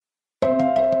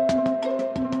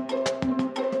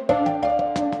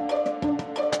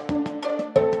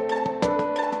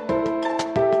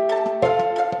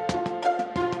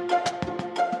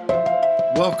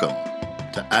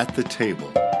At the Table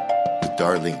with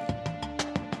Darlene.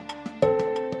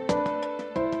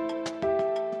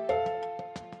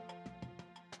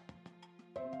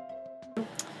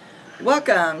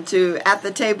 Welcome to At the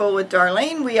Table with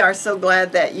Darlene. We are so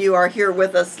glad that you are here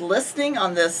with us listening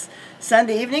on this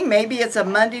Sunday evening. Maybe it's a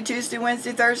Monday, Tuesday,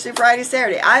 Wednesday, Thursday, Friday,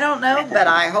 Saturday. I don't know, but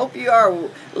I hope you are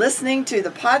listening to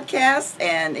the podcast.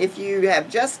 And if you have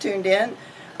just tuned in,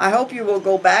 I hope you will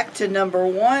go back to number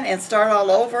 1 and start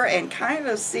all over and kind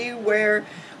of see where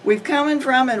we've come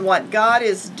from and what God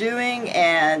is doing.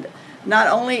 And not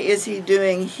only is He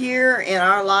doing here in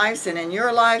our lives and in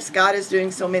your lives, God is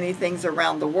doing so many things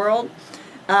around the world.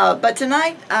 But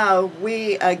tonight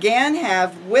we again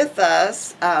have with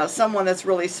us someone that's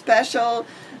really special,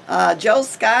 Joe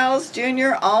Skiles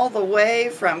Jr., all the way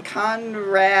from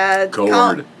Concord.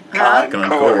 Concord. I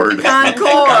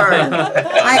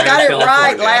got it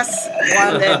right last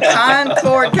one.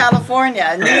 Concord,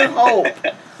 California. New Hope.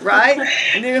 Right?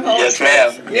 New Hope Yes,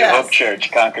 Church. ma'am. New Hope Church,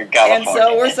 Concord, California. And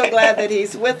so we're so glad that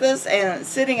he's with us. And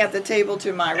sitting at the table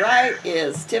to my right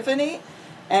is Tiffany.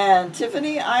 And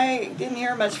Tiffany, I didn't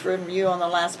hear much from you on the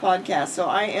last podcast, so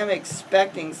I am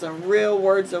expecting some real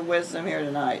words of wisdom here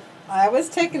tonight. I was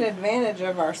taking advantage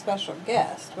of our special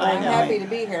guest, but I'm know. happy to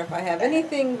be here. If I have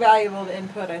anything valuable to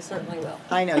input, I certainly will.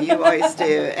 I know, you always do.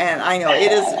 And I know,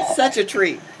 it is such a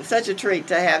treat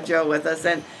to have Joe with us.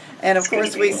 And of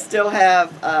course, we still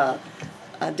have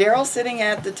Daryl sitting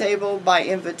at the table by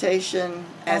invitation,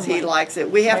 as he likes it.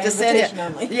 We have to send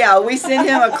him. Yeah, we send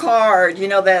him a card,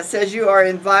 that says you are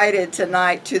invited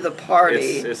tonight to the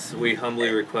party. We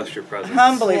humbly request your presence.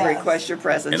 Request your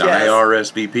presence. And I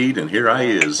RSVP'd, and here I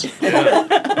is.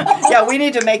 Yeah, we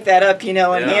need to make that up, and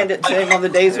hand it to him on the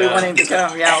days we want him to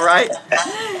come. Yeah, right.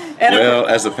 Well,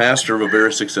 as a pastor of a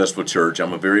very successful church,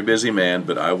 I'm a very busy man,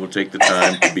 but I will take the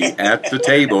time to be at the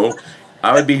table.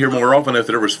 I would be here more often if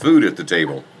there was food at the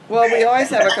table. Well, we always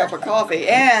have a cup of coffee,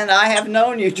 and I have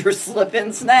known you to slip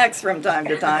in snacks from time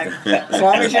to time. As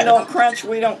long as you don't crunch,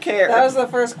 we don't care. That was the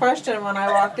first question when I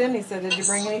walked in. He said, "Did you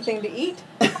bring anything to eat?"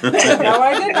 No,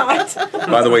 I did not.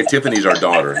 By the way, Tiffany's our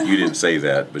daughter. You didn't say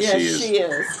that, but yes, she is. She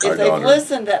is. Our if they've daughter.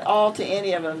 listened at all to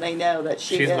any of them, they know that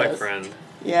she is. She's my friend.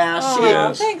 Yeah,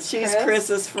 Oh, thanks, she's Chris.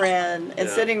 Chris's friend, and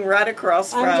sitting right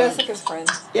across from... I'm Jessica's friend.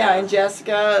 Yeah, and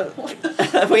Jessica.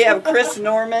 We have Chris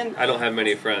Norman. I don't have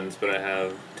many friends, but I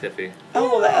have Tiffy.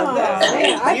 Oh,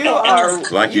 I you feel are...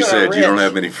 Like you said, you don't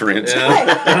have many friends.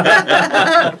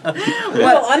 Yeah.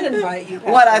 We'll uninvite you.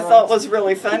 What I thought was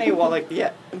really funny while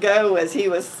ago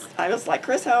was I was like,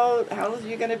 Chris, how old are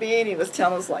you going to be? And he was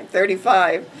telling us like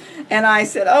 35. And I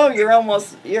said, oh,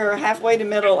 you're halfway to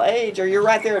middle age, or you're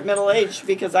right there at middle age,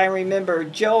 because I remember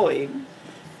Joey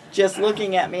just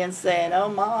looking at me and saying, oh,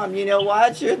 Mom, you know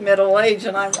what? You're middle age.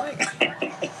 And I'm like,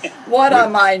 what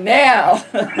am I now?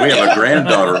 We have a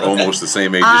granddaughter almost the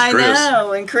same age as Chris. I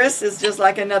know, and Chris is just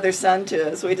like another son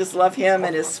to us. We just love him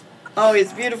and his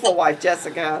beautiful wife,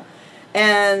 Jessica.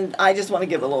 And I just want to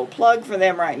give a little plug for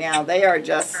them right now. They are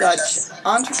just such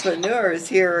entrepreneurs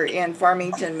here in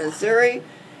Farmington, Missouri.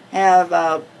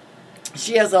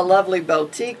 She has a lovely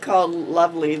boutique called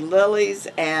Lovely Lilies,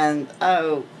 and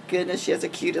oh goodness, she has the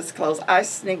cutest clothes. I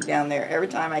sneak down there every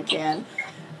time I can,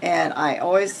 and I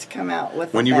always come out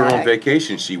with When a you were bag. on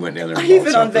vacation, she went down there and bought Even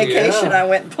on something. vacation, Yeah. I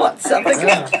went and bought something.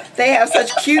 Yeah. They have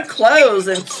such cute clothes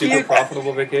and Super cute.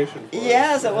 profitable vacation. For us.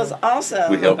 Yes, it was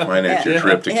awesome. We helped finance your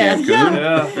trip to Yeah. Cancun.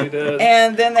 Yeah, we did.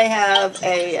 And then they have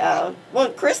well,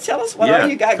 Chris, tell us what all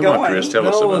you got come going. on, Chris, tell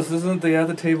us No, about this isn't the At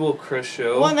the Table Chris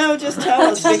show. Well, no, just tell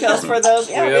us, because for those,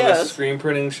 we have a yes, screen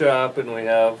printing shop, and we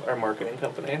have our marketing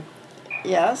company.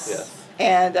 yes. Yes.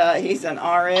 And he's an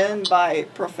RN by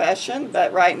profession,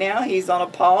 but right now he's on a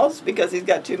pause because he's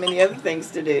got too many other things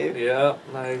to do. Yeah,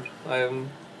 I am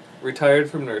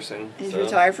retired from nursing. He's so.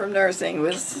 retired from nursing.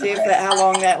 We'll see how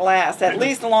long that lasts. At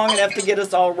least long enough to get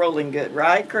us all rolling good,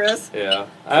 right, Chris? Yeah,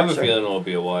 I have a sure. feeling it'll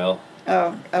be a while.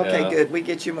 Oh, okay, Yeah. good. We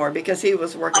get you more because he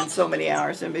was working so many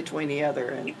hours in between the other.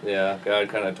 And Yeah, God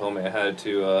kind of told me I had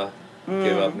to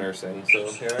give up nursing,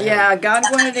 so here I am. yeah, God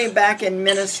wanted him back in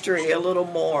ministry a little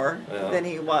more Yeah. than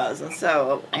he was,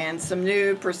 and some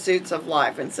new pursuits of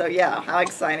life, and so yeah, how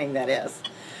exciting that is.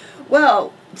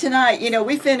 Well, tonight,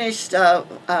 we finished,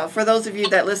 for those of you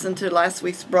that listened to last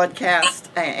week's broadcast,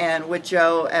 and with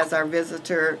Joe as our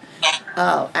visitor,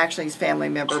 actually he's a family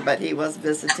member, but he was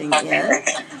visiting in,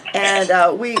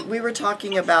 and we were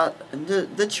talking about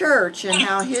the church and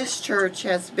how his church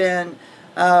has been,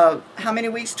 how many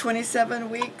weeks? 27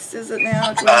 weeks is it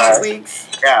now? 28 weeks?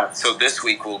 Yeah, so this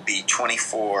week will be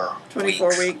 24 24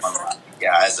 weeks.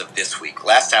 Yeah, as of this week.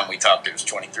 Last time we talked, it was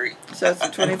 23. So it's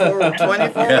 24 weeks.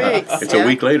 It's a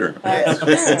week later. That's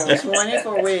true.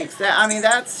 24 weeks.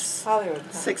 That's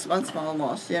Hollywood. 6 months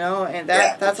almost, and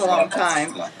Yeah, that's a long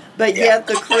time. But Yeah. yet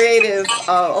the creative,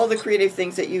 all the creative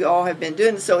things that you all have been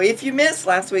doing. So if you missed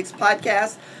last week's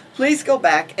podcast, please go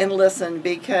back and listen,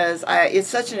 because it's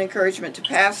such an encouragement to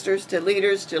pastors, to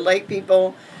leaders, to lay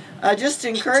people, just to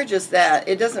encourage us that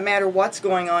it doesn't matter what's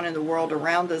going on in the world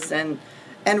around us.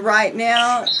 And right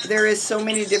now, there is so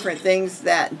many different things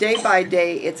that day by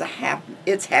day it's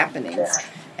happening.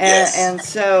 And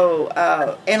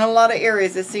so in a lot of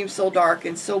areas it seems so dark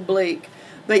and so bleak.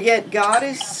 But yet God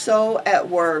is so at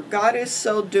work. God is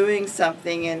so doing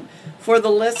something. And for the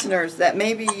listeners that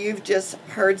maybe you've just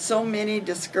heard so many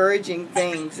discouraging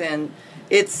things, and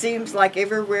it seems like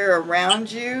everywhere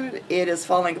around you it is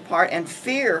falling apart and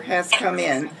fear has come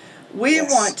in. We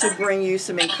want to bring you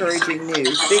some encouraging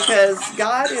news, because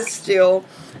God is still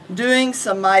doing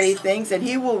some mighty things, and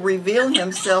He will reveal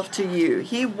Himself to you.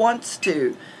 He wants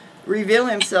to reveal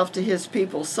Himself to His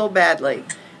people so badly.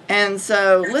 And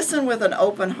so listen with an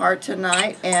open heart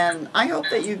tonight, and I hope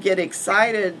that you get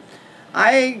excited.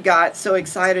 I got so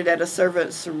excited at a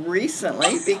service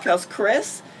recently because,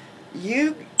 Chris,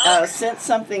 you sent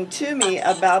something to me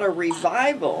about a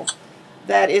revival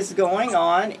that is going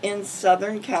on in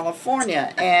Southern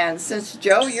California. And since,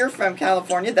 Joe, you're from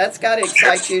California, that's got to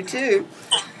excite you too.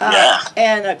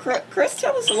 And Chris,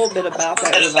 tell us a little bit about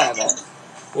that revival.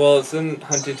 Well, it's in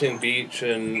Huntington Beach,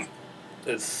 and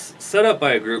it's set up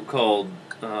by a group called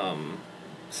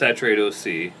Saturate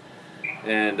OC.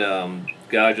 And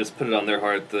God just put it on their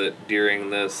heart that during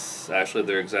this, actually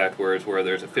their exact words were,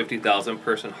 there's a 50,000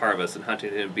 person harvest in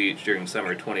Huntington Beach during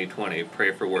summer 2020.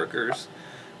 Pray for workers.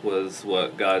 Was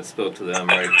what God spoke to them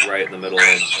right in the middle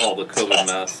of all the COVID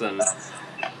mess. And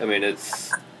I mean,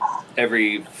 it's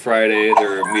every Friday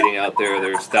they're meeting out there.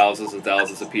 There's thousands and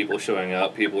thousands of people showing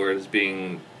up. People are just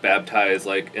being baptized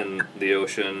like in the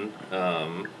ocean.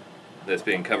 That's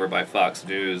being covered by Fox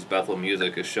News. Bethel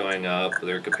Music is showing up.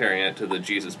 They're comparing it to the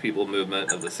Jesus People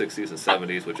movement of the 60s and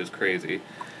 70s, which is crazy.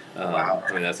 Wow.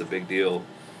 I mean, that's a big deal.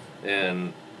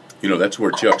 And that's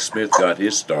where Chuck Smith got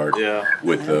his start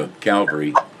with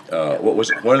Calvary. What was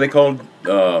it? What are they called?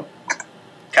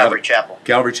 Calvary Chapel.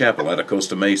 Calvary Chapel out of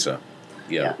Costa Mesa.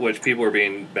 Yeah. Which people are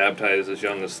being baptized as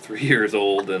young as 3 years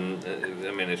old, and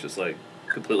I mean, it's just like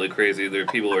completely crazy. There,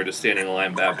 people are just standing in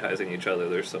line baptizing each other.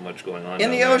 There's so much going on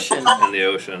In the there. ocean. In the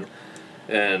ocean.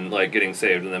 And like getting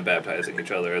saved and then baptizing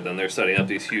each other. Then they're setting up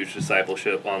these huge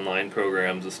discipleship online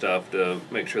programs and stuff to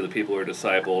make sure that people are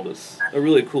discipled. It's a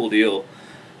really cool deal.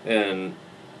 And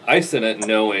I sent it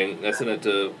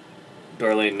to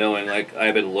Darlene knowing like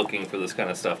I've been looking for this kind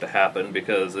of stuff to happen,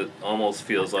 because it almost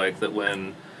feels like that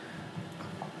when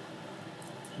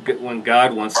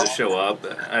God wants to show up,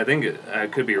 I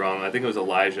could be wrong, I think it was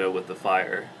Elijah with the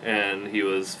fire, and he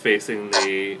was facing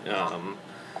the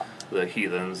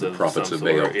heathens of prophets some of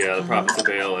sort. Baal. Yeah, the prophets of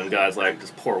Baal, and God's like,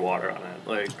 just pour water on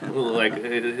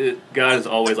it. God is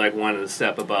always like wanting to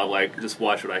step above, like, just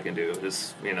watch what I can do.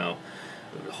 Just,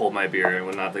 hold my beer,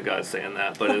 and not that God's saying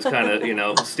that, but it's kind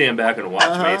of, stand back and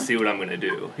watch me, see what I'm going to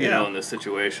do, in this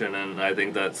situation. And I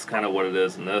think that's kind of what it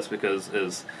is in this, because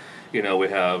we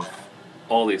have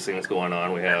all these things going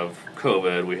on. We have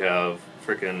COVID, we have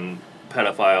freaking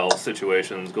pedophile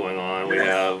situations going on, we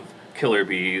have killer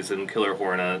bees and killer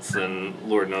hornets, and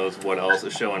Lord knows what else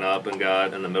is showing up, and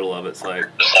God in the middle of it's like,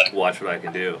 watch what I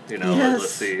can do. Let's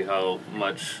see how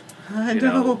much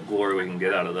glory we can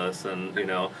get out of this. And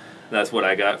that's what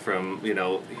I got from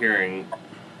hearing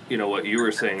what you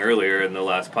were saying earlier in the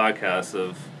last podcast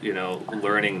of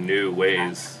learning new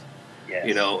ways.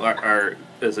 Yes. Our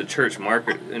as a church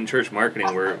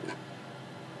marketing, we're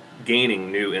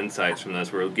gaining new insights from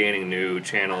this. We're gaining new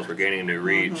channels. We're gaining new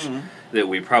reach that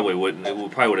we probably wouldn't.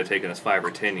 It probably would have taken us 5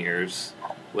 or 10 years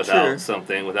without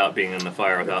something, without being in the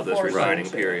fire, without this refining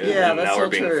period. Yeah, and that's now so we're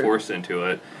being true. forced into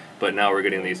it. But now we're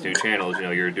getting these new channels.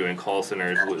 You're doing call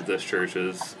centers with this church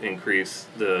has increased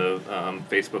the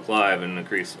Facebook Live and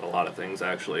increased a lot of things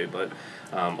actually. But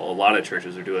a lot of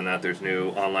churches are doing that. There's new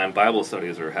online Bible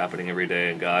studies that are happening every day,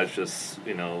 and God's just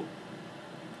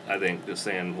I think just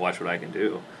saying, watch what I can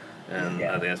do. And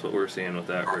I think that's what we're seeing with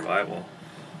that revival.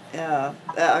 Yeah,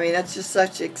 I mean, that's just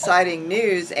such exciting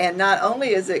news. And not only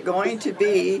is it going to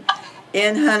be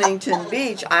in Huntington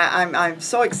Beach, I'm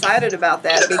so excited about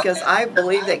that, because I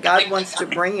believe that God wants to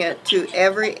bring it to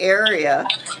every area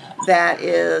that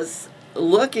is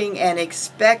looking and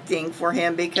expecting for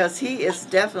Him, because He is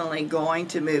definitely going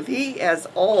to move. He has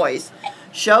always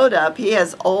showed up. He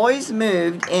has always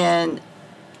moved in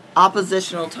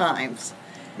oppositional times.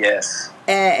 Yes.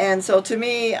 And so to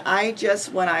me,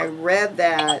 when I read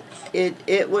that,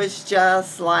 it was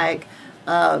just like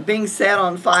being set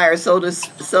on fire, so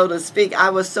to speak. I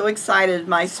was so excited.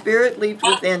 My spirit leaped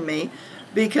within me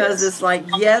because it's like,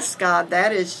 yes, God,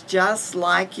 that is just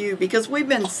like you. Because we've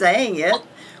been saying it.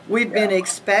 We've been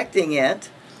expecting it.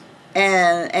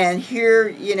 And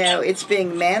here, it's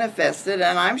being manifested.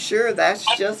 And I'm sure that's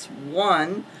just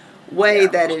one way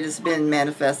that it has been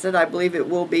manifested. I believe it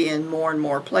will be in more and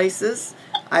more places.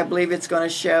 I believe it's going to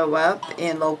show up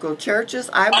in local churches.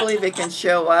 I believe it can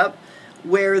show up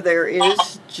where there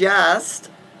is just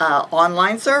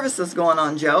online services going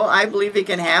on, Joe. I believe it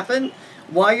can happen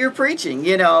while you're preaching,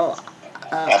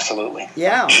 Absolutely.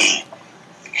 Yeah.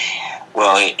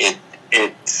 Well,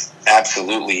 it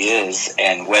absolutely is.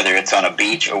 And whether it's on a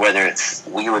beach or whether it's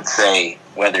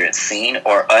seen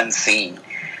or unseen,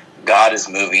 God is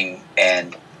moving,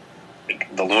 and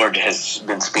the Lord has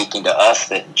been speaking to us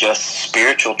that just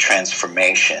spiritual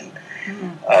transformation,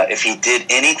 if He did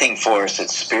anything for us,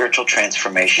 it's spiritual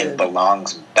transformation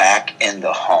belongs back in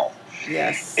the home.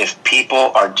 Yes. If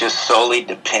people are just solely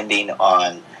depending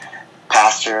on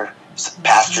Pastor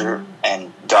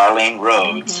and Darlene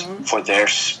Rhodes for their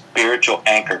spiritual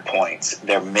anchor points,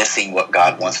 they're missing what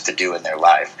God wants to do in their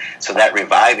life. So that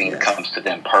reviving comes to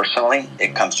them personally,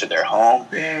 it comes to their home,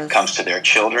 it comes to their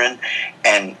children.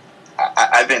 And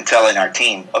I've been telling our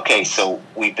team, okay, so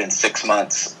we've been 6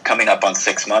 months, coming up on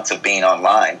 6 months of being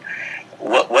online.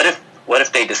 What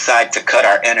if they decide to cut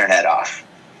our internet off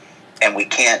and we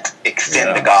can't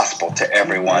extend the gospel to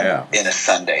everyone in a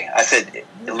Sunday? I said,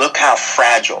 look how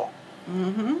fragile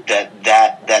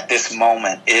that this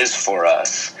moment is for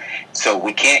us. So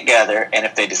we can't gather, and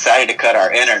if they decided to cut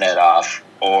our internet off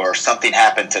or something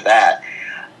happened to that,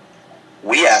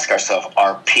 we ask ourselves,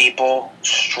 are people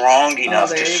strong enough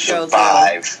to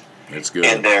survive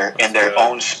in their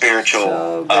own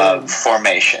spiritual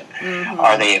formation?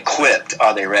 Are they equipped?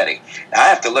 Are they ready? Now I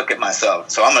have to look at myself.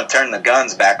 So I'm going to turn the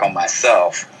guns back on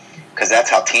myself, because that's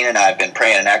how Tina and I have been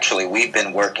praying. And actually, we've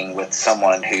been working with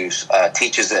someone who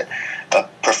teaches at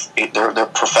they're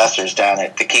professors down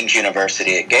at the King's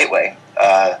University at Gateway,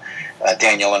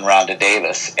 Daniel and Rhonda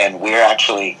Davis, and we're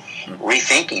actually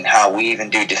rethinking how we even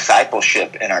do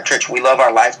discipleship in our church. We love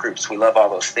our life groups. We love all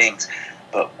those things.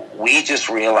 But we just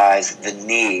realize the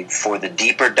need for the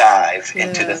deeper dive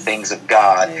into the things of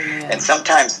God. Amen. And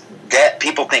sometimes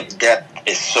people think depth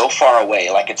is so far away,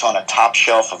 like it's on a top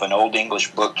shelf of an old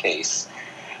English bookcase,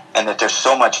 and that there's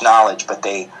so much knowledge, but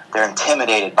they're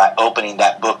intimidated by opening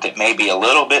that book that may be a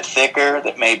little bit thicker,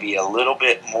 that may be a little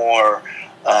bit more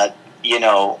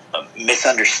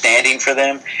misunderstanding for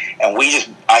them. And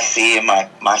I see in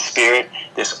my spirit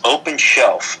this open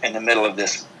shelf in the middle of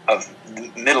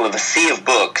a sea of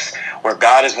books, where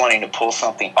God is wanting to pull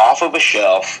something off of a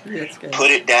shelf, put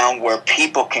it down where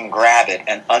people can grab it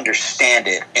and understand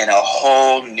it in a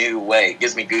whole new way. It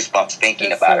gives me goosebumps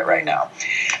thinking about it right now.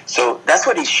 So that's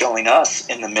what He's showing us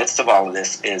in the midst of all of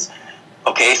this is,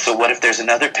 okay, so what if there's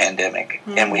another pandemic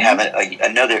and we have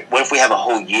what if we have a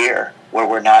whole year where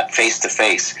we're not face to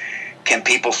face? Can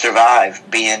people survive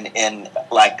being in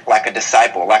like a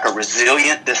disciple, like a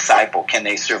resilient disciple? Can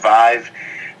they survive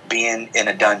being in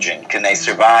a dungeon? Can they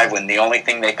survive when the only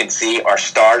thing they can see are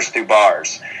stars through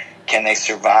bars? Can they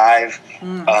survive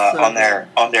on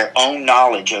their own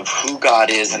knowledge of who God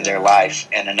is in their life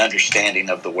and an understanding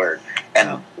of the Word?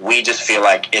 And we just feel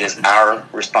like it is our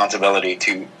responsibility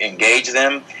to engage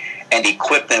them and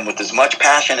equip them with as much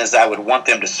passion as I would want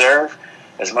them to serve,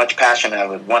 as much passion I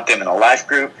would want them in a life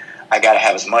group. I got to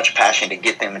have as much passion to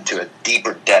get them into a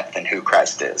deeper depth in who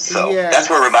Christ is. So that's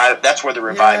where the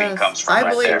reviving comes from. I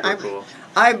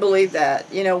believe that.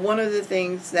 One of the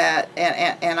things that,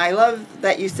 and I love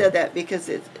that you said that, because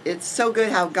it's so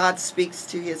good how God speaks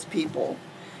to His people,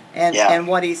 and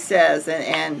what He says,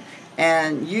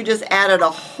 and you just added a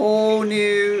whole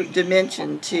new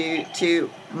dimension to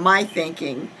my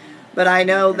thinking. But I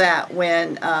know that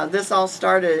when this all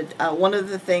started, one of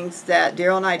the things that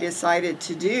Daryl and I decided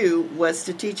to do was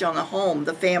to teach on the home,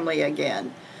 the family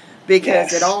again,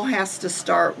 because it all has to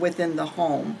start within the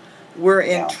home. We're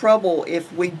in trouble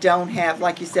if we don't have,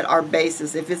 like you said, our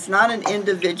basis. If it's not an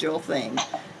individual thing,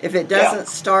 if it doesn't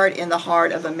start in the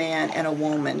heart of a man and a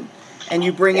woman, and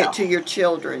you bring it to your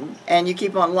children, and you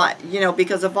keep on,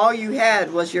 because if all you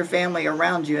had was your family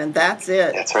around you, and that's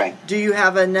it. That's right. Do you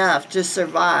have enough to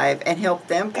survive and help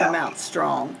them come out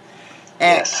strong?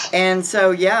 And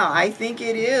so, I think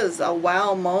it is a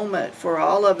wow moment for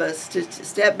all of us to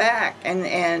step back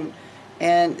and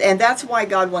And that's why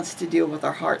God wants to deal with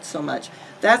our hearts so much.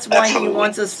 That's why Absolutely. He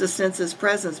wants us to sense His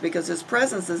presence, because His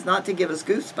presence is not to give us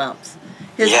goosebumps.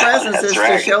 His Yeah, presence that's is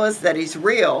right. to show us that He's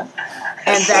real, and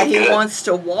That's that so He good. wants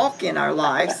to walk in our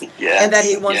lives, Yes, and that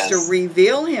He wants yes. to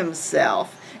reveal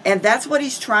Himself. And that's what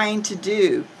He's trying to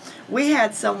do. We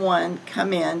had someone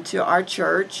come in to our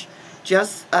church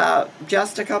just a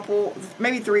couple,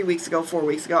 maybe 3 weeks ago, 4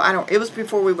 weeks ago. It was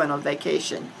before we went on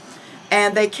vacation.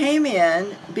 And they came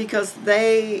in because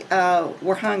they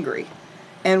were hungry.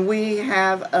 And we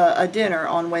have a dinner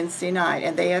on Wednesday night,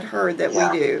 and they had heard that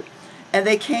Yeah. we do. And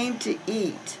they came to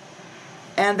eat.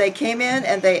 And they came in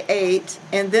and they ate,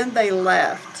 and then they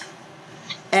left.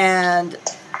 And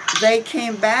they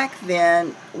came back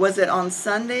then, was it on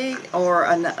Sunday or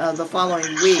the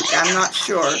following week? I'm not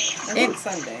sure. I think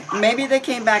Sunday. Maybe they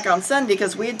came back on Sunday,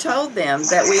 because we had told them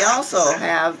that we also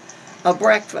have a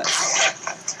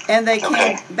breakfast. And they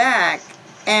came back,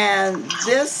 and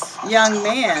this young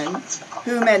man,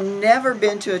 whom had never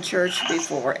been to a church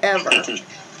before, ever,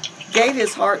 gave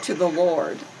his heart to the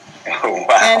Lord. Wow.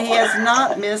 And he has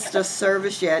not missed a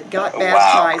service yet, got Wow.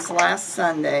 baptized last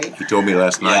Sunday. He told me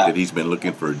last night Yeah. that he's been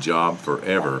looking for a job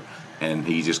forever, and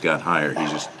he just got hired. He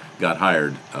just got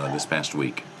hired this past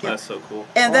week. That's so cool.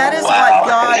 And that is Wow. what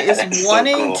God is That's so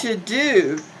wanting cool. to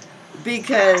do,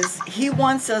 because He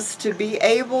wants us to be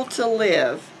able to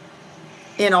live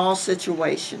in all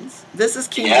situations. This is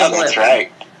kingdom Yeah, living. that's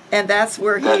right. And that's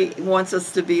where He wants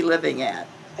us to be living at.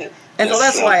 And so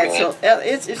That's that's why so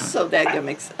it's so daggum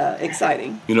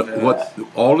exciting. You know what?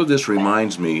 All of this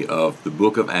reminds me of the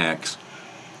book of Acts.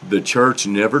 The church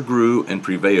never grew and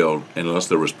prevailed unless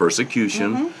there was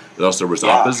persecution, unless there was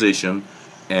Yeah. opposition,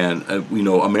 and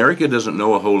America doesn't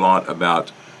know a whole lot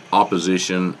about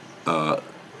opposition.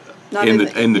 Not In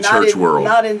the not church world.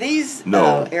 Not in these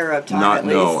No, era of time. not at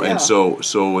least, no, yeah. and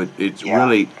so it's Yeah.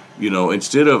 really,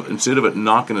 instead of it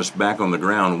knocking us back on the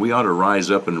ground, we ought to rise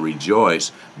up and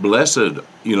rejoice. Blessed,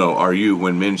 are you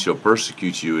when men shall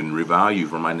persecute you and revile you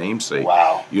for my name's sake.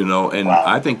 Wow. And Wow.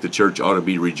 I think the church ought to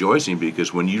be rejoicing,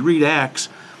 because when you read Acts,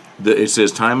 it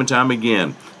says time and time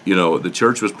again, the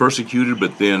church was persecuted,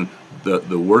 but then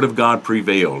the word of God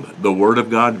prevailed. The word of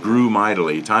God grew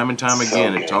mightily. Time and time So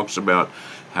again, good. it talks about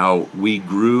how we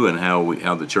grew and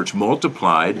how the church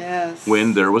multiplied Yes.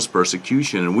 when there was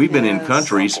persecution. And we've been in Yes.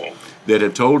 countries Okay. that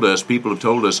have told us, people have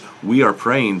told us, we are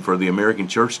praying for the American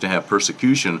church to have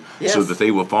persecution so Yes. that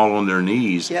they will fall on their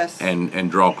knees Yes. and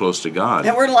draw close to God.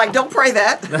 And we're like, don't pray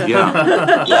that.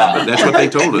 Yeah, Yeah. that's what they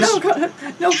told us.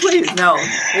 No, please, no,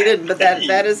 we didn't. But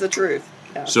that is the truth.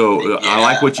 Yeah. So I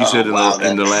like what you said in wow,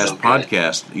 the that's last so good.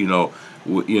 podcast.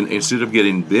 Instead of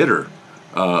getting bitter,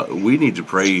 we need to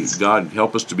pray, God,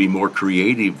 help us to be more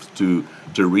creative to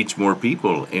reach more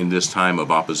people in this time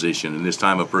of opposition, in this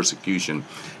time of persecution.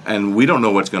 And we don't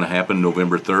know what's going to happen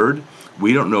November 3rd.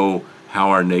 We don't know how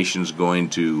our nation's going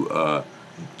to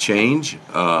change,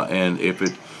 and if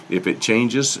it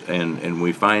changes, and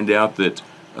we find out that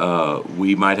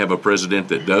we might have a president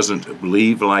that doesn't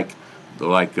believe like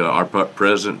our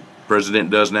president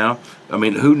does now. I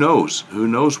mean, who knows? Who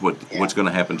knows what's going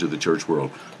to happen to the church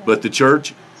world? But the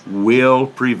church will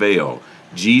prevail.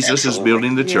 Jesus is Absolutely.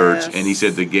 building the church, Yes. and He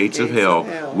said the gates of Gates of hell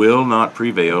hell. will not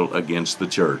prevail against the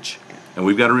church. And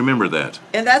we've got to remember that.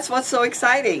 And that's what's so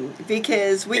exciting,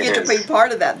 because we It get to is. be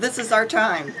part of that. This is our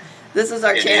time. This is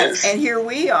our It chance. is. And here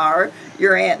we are,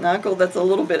 your aunt and uncle that's a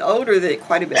little bit older,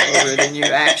 quite a bit older than you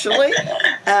actually.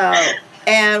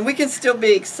 And we can still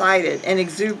be excited and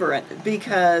exuberant,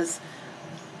 because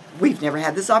we've never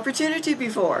had this opportunity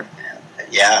before.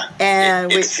 Yeah,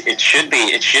 And it should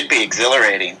be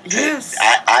exhilarating. Yes.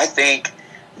 I think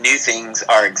new things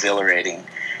are exhilarating,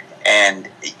 and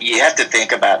you have to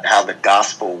think about how the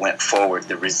gospel went forward,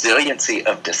 the resiliency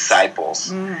of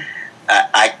disciples.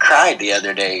 I cried the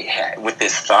other day with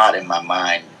this thought in my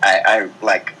mind. I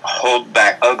like hold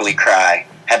back, ugly cry.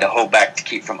 Had to hold back to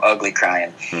keep from ugly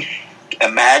crying.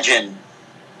 Imagine.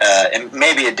 And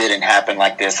maybe it didn't happen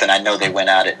like this, and I know they went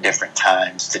out at different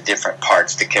times to different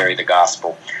parts to carry the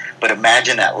gospel. But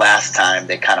imagine that last time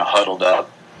they kind of huddled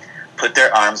up, put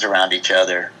their arms around each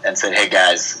other, and said, "Hey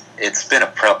guys, it's been a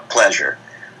pleasure.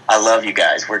 I love you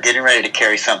guys. We're getting ready to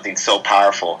carry something so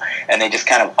powerful." And they just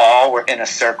kind of all were in a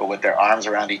circle with their arms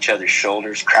around each other's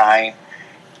shoulders, crying,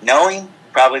 knowing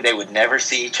probably they would never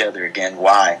see each other again.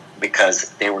 Why? Because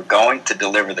they were going to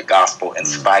deliver the gospel in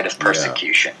spite of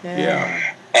persecution. Yeah.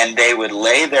 And they would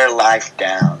lay their life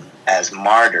down as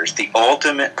martyrs, the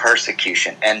ultimate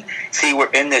persecution. And see, we're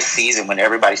in this season when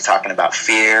everybody's talking about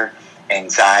fear,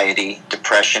 anxiety,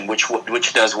 depression,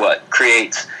 which does what?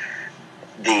 Creates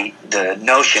the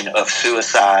notion of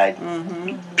suicide,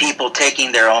 people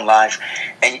taking their own life.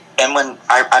 And when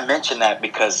I mention that,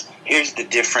 because here's the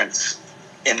difference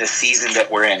in the season that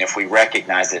we're in, if we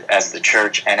recognize it as the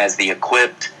church and as the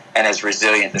equipped and as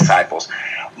resilient disciples.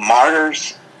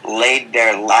 Martyrs laid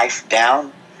their life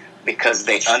down because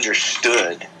they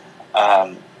understood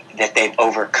that they've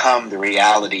overcome the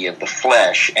reality of the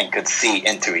flesh and could see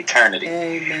into eternity.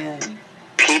 Amen.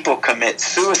 People commit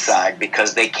suicide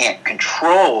because they can't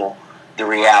control the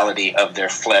reality of their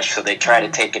flesh, so they try to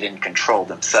take it in control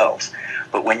themselves.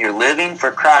 But when you're living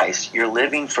for Christ, you're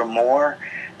living for more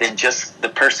than just the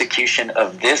persecution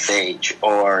of this age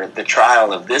or the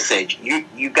trial of this age.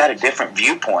 You've got a different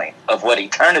viewpoint of what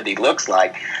eternity looks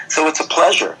like. So it's a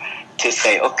pleasure to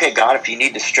say, okay, God, if you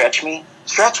need to stretch me,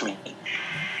 stretch me.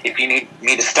 If you need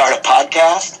me to start a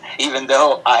podcast, even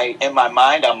though in my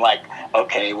mind, I'm like,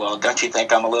 okay, well, don't you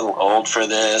think I'm a little old for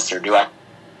this? Or do I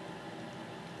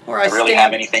really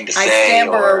have anything to say? I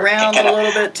stammer around a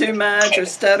little bit too much or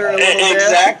stutter a little bit.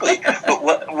 Exactly. But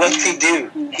what's he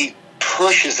do? He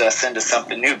pushes us into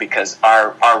something new, because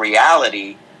our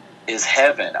reality is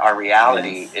heaven. Our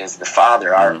reality is the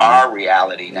Father. Our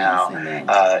reality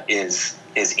now is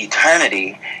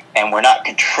eternity, and we're not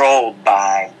controlled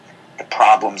by the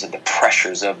problems and the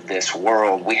pressures of this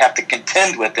world. We have to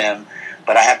contend with them,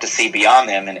 but I have to see beyond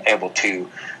them and able to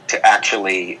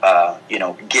actually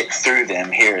get through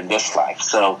them here in this life.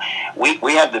 So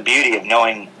we have the beauty of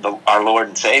knowing our Lord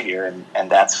and Savior,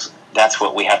 and that's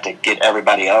what we have to get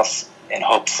everybody else in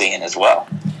hope seeing as well.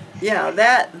 Yeah,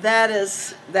 that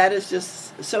is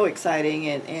just so exciting,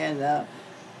 and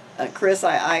Chris,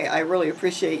 I really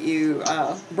appreciate you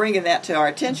bringing that to our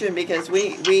attention, because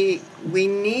we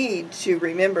need to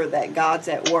remember that God's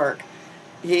at work.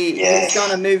 He's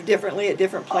going to move differently at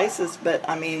different places, but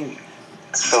I mean,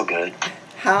 so good.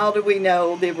 How do we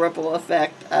know the ripple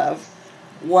effect of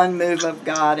one move of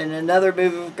God and another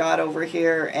move of God over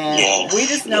here? And we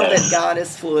just know that God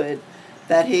is fluid,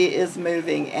 that He is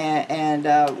moving, and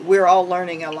we're all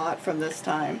learning a lot from this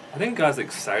time. I think God's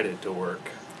excited to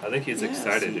work. I think He's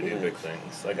excited to do big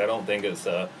things. Like, I don't think it's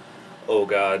oh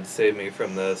God, save me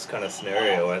from this kind of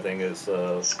scenario. I think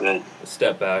it's good.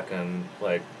 Step back and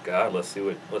like, God, let's see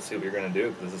what you're gonna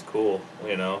do, because this is cool.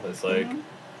 You know, it's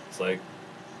like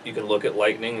you can look at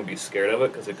lightning and be scared of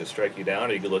it because it could strike you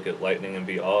down, or you could look at lightning and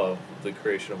be awe of the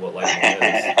creation of what lightning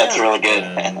is. That's really good.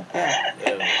 And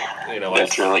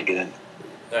that's really good.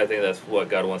 I think that's what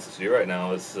God wants us to do right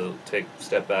now, is to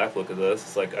step back, look at this.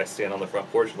 It's like I stand on the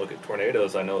front porch and look at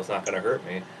tornadoes. I know it's not going to hurt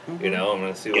me. You know, I'm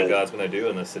going to see what God's going to do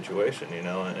in this situation, you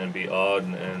know, and be awed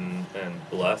and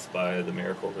blessed by the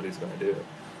miracles that He's going to do.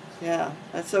 Yeah,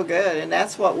 that's so good. And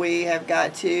that's what we have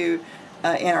got to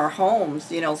in our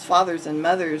homes, you know, as fathers and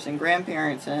mothers and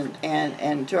grandparents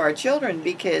and to our children,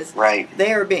 because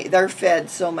they're fed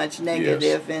so much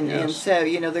negative, and so,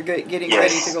 you know, they're getting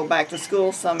ready to go back to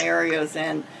school, some areas,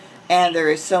 and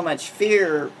there is so much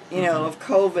fear, you know, of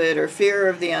COVID or fear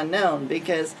of the unknown,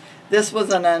 because this was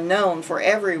an unknown for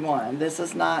everyone. This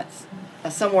is not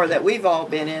somewhere that we've all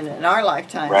been in our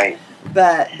lifetime. Right.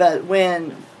 But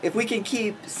if we can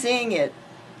keep seeing it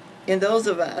in those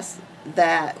of us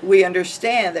that we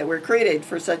understand that we're created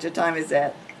for such a time as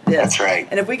that. That's right.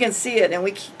 And if we can see it and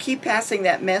we keep passing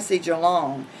that message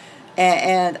along,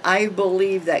 and I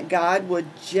believe that God would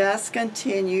just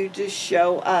continue to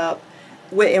show up,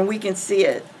 and we can see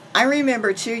it. I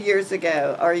remember 2 years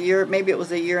ago, or maybe it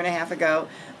was a year and a half ago,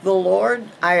 the Lord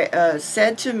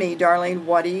said to me, Darlene,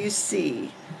 what do you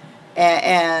see?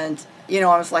 And you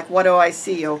know, I was like, what do I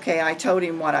see? Okay, I told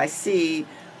Him what I see.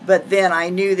 But then I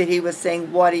knew that He was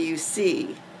saying, what do you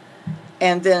see?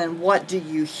 And then, what do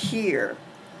you hear?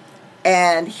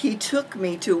 And He took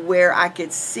me to where I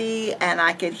could see and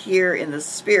I could hear in the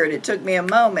Spirit. It took me a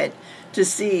moment to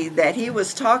see that He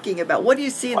was talking about, what do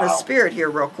you see in the Spirit here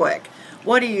real quick?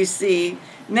 What do you see?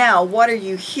 Now, what are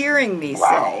you hearing me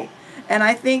say? And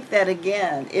I think that,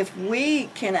 again, if we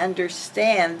can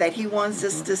understand that He wants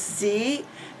us to see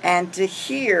and to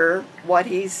hear what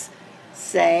He's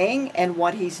saying and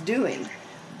what He's doing,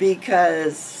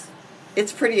 because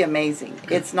it's pretty amazing.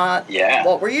 It's not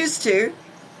what we're used to,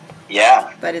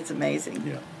 but it's amazing.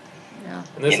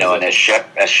 You know, and as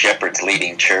shepherds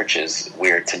leading churches,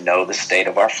 we're to know the state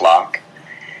of our flock.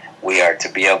 We are to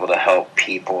be able to help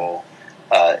people.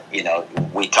 You know,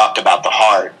 we talked about the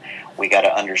heart. We got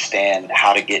to understand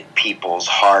how to get people's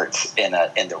hearts in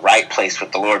the right place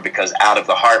with the Lord, because out of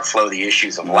the heart flow the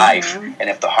issues of life. And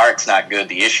if the heart's not good,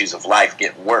 the issues of life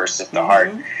get worse. If the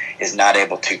heart is not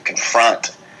able to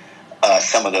confront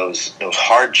some of those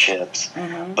hardships,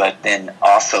 but then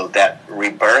also that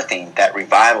rebirthing, that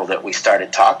revival that we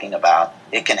started talking about.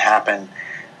 It can happen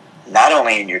not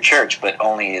only in your church, but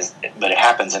it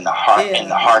happens in the heart, in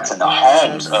the hearts and the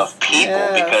homes of people.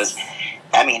 Because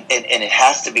I mean, and it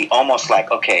has to be almost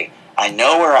like, okay, I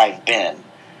know where I've been,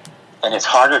 and it's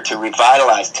harder to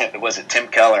revitalize. Was it Tim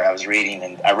Keller? I was reading,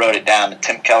 and I wrote it down. And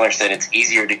Tim Keller said it's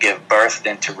easier to give birth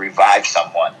than to revive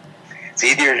someone. It's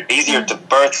easier to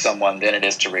birth someone than it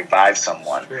is to revive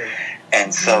someone. Sure.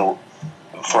 And so,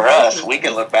 for us, we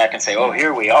can look back and say, "Oh,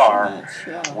 here we are.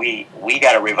 We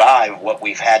got to revive what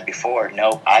we've had before."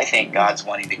 No, I think God's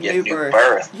wanting to give new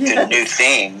birth to new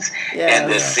things in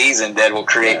this season that will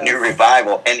create new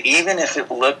revival. And even if it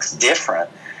looks different,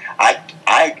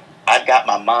 I've got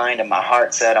my mind and my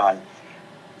heart set on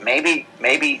maybe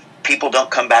people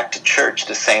don't come back to church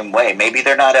the same way. Maybe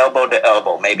they're not elbow to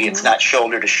elbow. Maybe it's not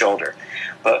shoulder to shoulder.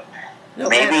 But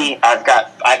maybe I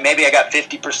got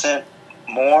 50%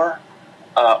 more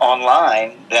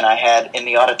online than I had in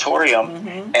the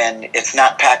auditorium, and it's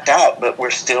not packed out, but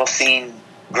we're still seeing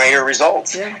greater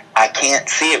results. I can't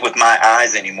see it with my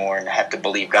eyes anymore, and I have to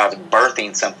believe God's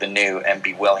birthing something new and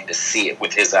be willing to see it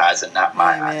with His eyes and not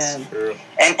my eyes. Sure.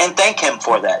 And thank Him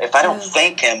for that. If I don't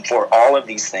thank Him for all of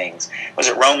these things, was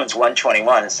it Romans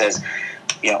 1:21? It says,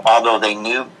 although they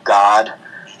knew God,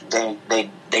 they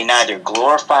neither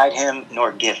glorified Him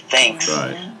nor give thanks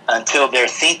until their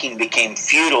thinking became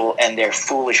futile and their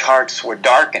foolish hearts were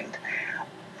darkened.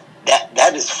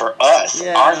 That is for us.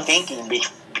 Our thinking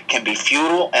can be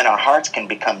futile, and our hearts can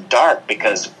become dark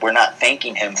because we're not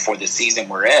thanking Him for the season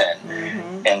we're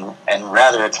in, and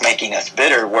rather it's making us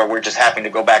bitter, where we're just having to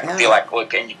go back and feel like, well,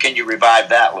 can you revive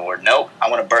that, Lord? Nope, I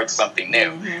want to birth something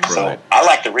new. So I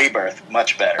like the rebirth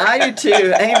much better. I do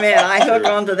too. Amen. I hook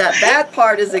on to that. That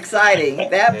part is exciing.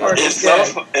 That part is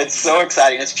good. It's so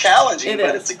exciting. It's challenging,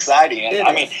 but it's exciting. And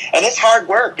I mean, and it's hard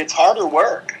work. It's harder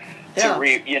work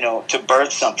to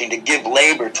birth something, to give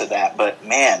labor to that. But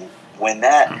man, when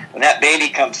that baby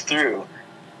comes through,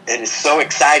 it is so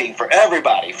exciting for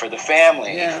everybody, for the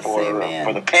family,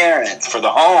 for the parents, for the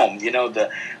home. The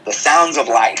sounds of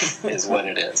life is what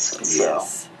it is. So.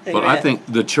 But I think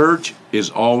the church is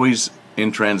always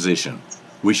in transition.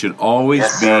 We should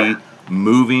always be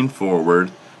moving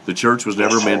forward. The church was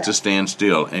never meant to stand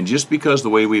still. And just because the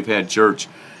way we've had church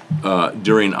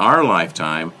during our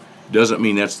lifetime doesn't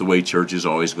mean that's the way church is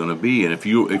always going to be. And if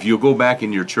you go back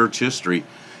in your church history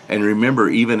and remember,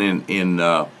 even in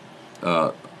the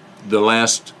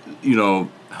last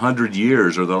 100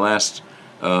 years, or the last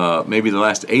maybe the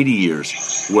last 80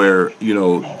 years, where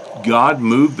God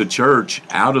moved the church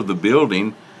out of the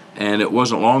building, and it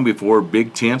wasn't long before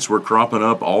big tents were cropping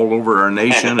up all over our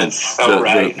nation, and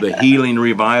the healing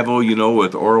revival,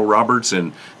 with Oral Roberts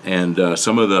and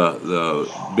some of the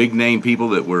big name people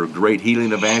that were great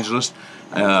healing evangelists.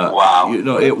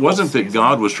 It wasn't that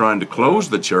God was trying to close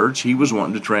the church. He was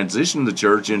wanting to transition the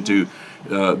church into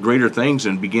greater things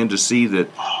and begin to see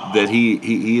that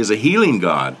he is a healing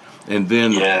God. And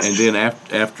then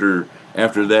after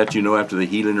that, after the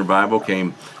healing revival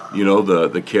came,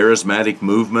 the charismatic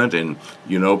movement, and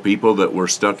people that were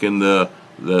stuck in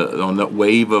on the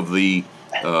wave of the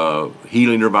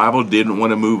healing revival didn't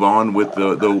want to move on with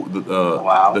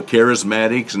the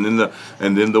charismatics,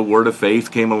 and then the word of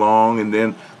faith came along, and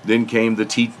then came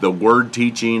the word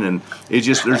teaching, and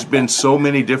there's been so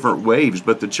many different waves.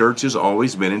 But the church has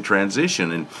always been in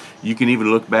transition, and you can even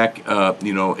look back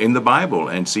in the Bible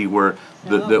and see where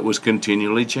that was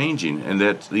continually changing, and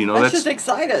that that should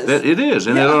excite us. That it is,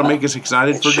 and that'll make us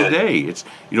excited for today. It's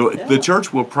the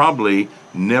church will probably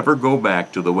never go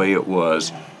back to the way it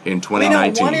was in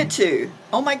 2019. We don't want it to.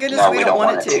 Oh my goodness, we don't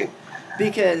want it to,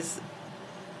 because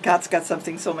God's got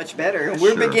something so much better, and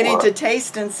we're beginning to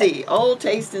taste and see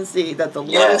that the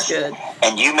Lord is good.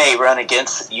 And you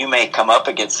may come up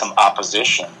against some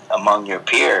opposition among your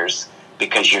peers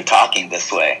because you're talking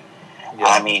this way. Yeah.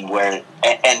 I mean,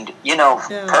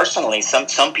 personally,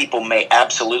 some people may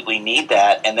absolutely need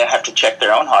that, and they'll have to check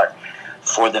their own heart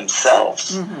for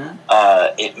themselves.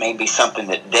 It may be something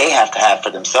that they have to have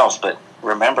for themselves, but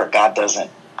remember, God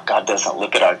doesn't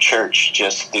look at our church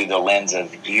just through the lens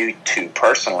of you two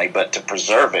personally, but to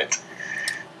preserve it.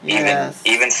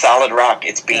 Even solid rock,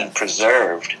 it's being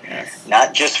preserved,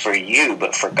 not just for you,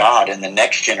 but for God and the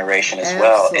next generation as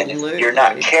well. And if you're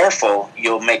not careful,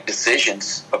 you'll make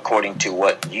decisions according to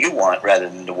what you want rather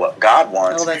than to what God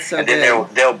wants. Oh, that's so and then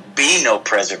there'll be no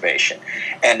preservation.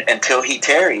 And until He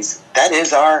tarries,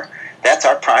 that's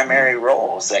our primary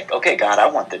role. It's like, okay, God, I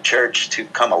want the church to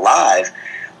come alive.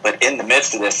 But in the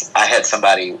midst of this, I had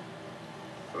somebody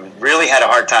really had a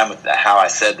hard time with how I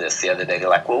said this the other day. They're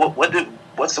like, well,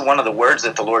 what's one of the words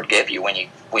that the Lord gave you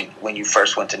when you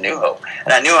first went to New Hope?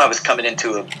 And I knew I was coming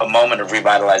into a moment of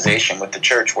revitalization with the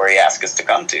church where he asked us to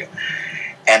come to.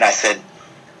 And I said,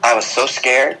 I was so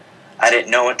scared. I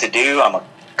didn't know what to do. I'm a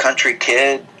country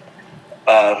kid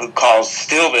who calls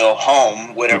Steelville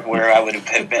home, where I would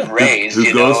have been raised.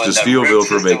 Who goes to Steelville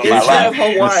for vacation? Of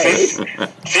Hawaii.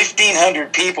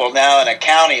 1,500 people now in a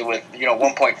county with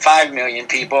 1.5 million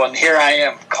people, and here I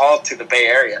am called to the Bay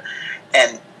Area,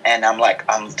 and I'm like,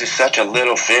 I'm just such a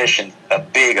little fish in a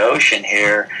big ocean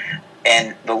here,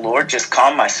 and the Lord just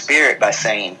calmed my spirit by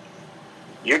saying,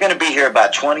 you're going to be here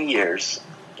about 20 years,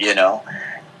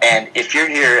 and if you're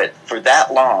here for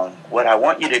that long, what I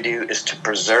want you to do is to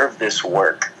preserve this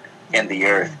work in the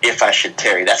earth, if I should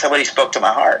tarry. That's what he spoke to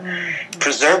my heart. Mm-hmm.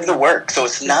 Preserve the work. So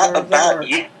it's not about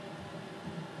you.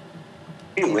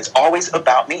 It's always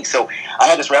about me. So I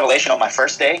had this revelation on my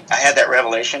first day. I had that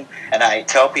revelation, and I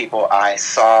tell people I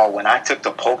saw, when I took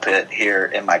the pulpit here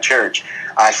in my church,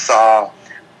 I saw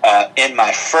in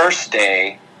my first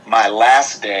day, my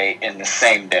last day in the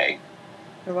same day.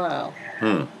 Wow.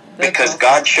 Because awesome.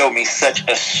 God showed me such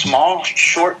a small,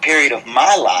 short period of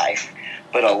my life,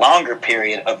 but a longer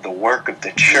period of the work of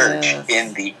the church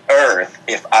in the earth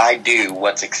if I do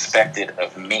what's expected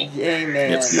of me.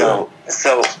 Amen. So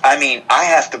I mean, I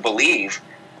have to believe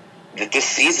that this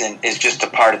season is just a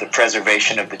part of the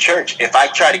preservation of the church. If I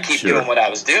try to keep doing what I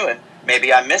was doing,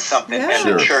 maybe I miss something,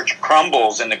 and the church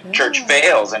crumbles and the church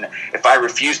fails. And if I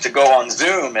refuse to go on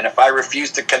Zoom, and if I refuse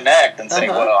to connect and say,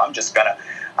 well, I'm just going to,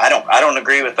 I don't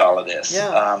agree with all of this.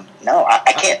 No,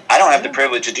 I can't. I don't have the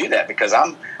privilege to do that because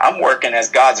I'm working as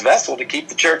God's vessel to keep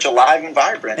the church alive and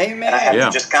vibrant. Amen. And I have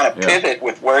to just kind of pivot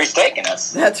with where He's taking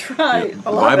us. That's right.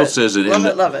 The Bible says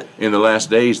that love it. in the last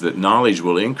days that knowledge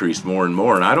will increase more and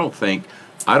more. And I don't think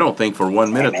for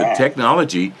 1 minute that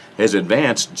technology has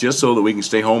advanced just so that we can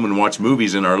stay home and watch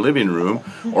movies in our living room,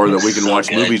 or that we can watch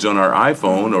movies on our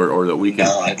iPhone, or that we can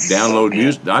download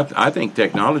music. I think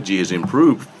technology has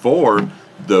improved for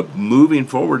the moving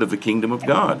forward of the kingdom of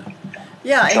God.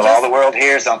 Yeah, until all the world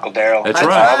hears, Uncle Darrell. That's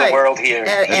right. All the world hears.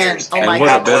 And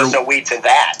how close are we to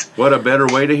that? What a better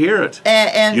way to hear it.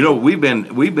 And we've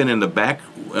been in the back,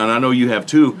 and I know you have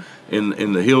too,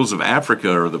 in the hills of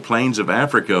Africa or the plains of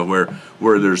Africa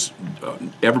where there's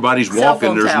everybody's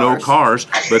walking, there's no cars,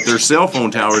 but there's cell phone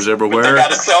towers everywhere,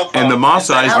 and the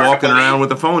Maasai's walking around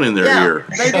with a phone in their ear.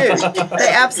 They do. They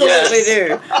absolutely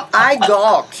do. I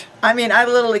gawked. I mean, I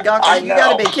literally gawked. You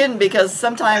got to be kidding, because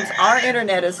sometimes our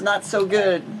internet is not so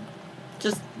good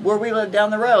just where we live down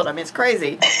the road. I mean, it's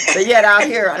crazy. But yet out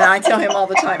here, and I tell him all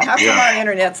the time, how come our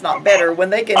internet's not better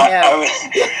when they can have...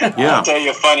 I'll tell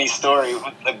you a funny story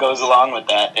that goes along with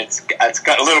that. It's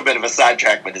got a little bit of a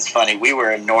sidetrack, but it's funny. We were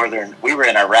in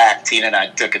Iraq. Tina and I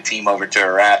took a team over to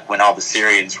Iraq when all the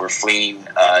Syrians were fleeing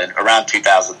around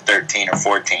 2013 or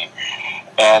 14.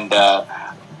 And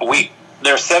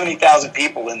there are 70,000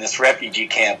 people in this refugee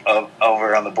camp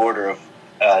over on the border of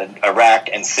Iraq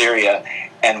and Syria,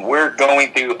 and we're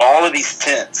going through all of these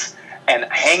tents, and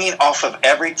hanging off of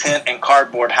every tent and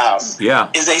cardboard house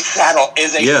is a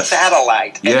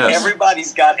satellite, and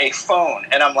everybody's got a phone,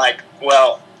 and I'm like,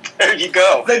 well, there you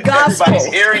go. The gospel.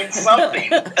 Everybody's hearing something.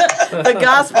 The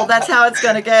gospel. That's how it's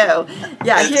going to go.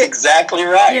 Yeah, that's exactly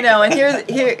right. And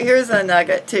here's a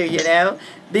nugget too.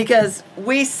 Because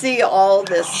we see all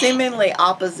this seemingly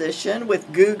opposition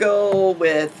with Google,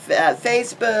 with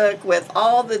Facebook, with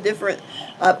all the different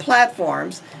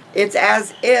platforms. It's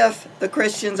as if the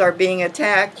Christians are being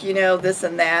attacked, this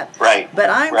and that. Right. But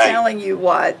I'm telling you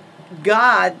what,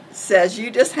 God says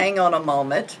you just hang on a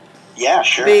moment. Yeah,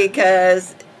 sure.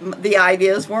 Because the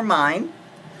ideas were mine.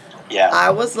 Yeah. I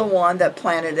was the one that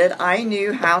planted it. I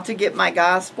knew how to get my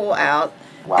gospel out.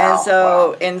 Wow. And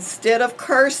so instead of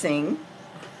cursing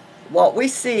what we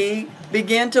see,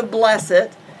 begin to bless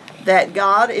it, that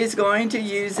God is going to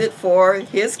use it for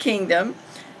His kingdom,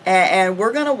 and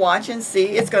we're going to watch and see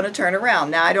it's going to turn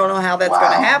around. Now, I don't know how that's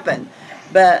going to happen,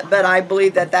 but I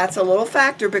believe that that's a little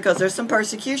factor, because there's some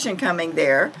persecution coming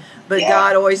there, but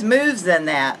God always moves in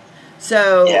that.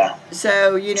 So,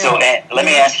 So, let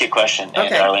me ask you a question,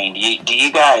 Darlene. Do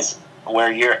you guys, where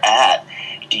you're at,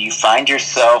 do you find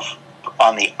yourself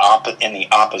in the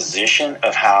opposition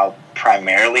of how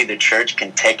primarily the church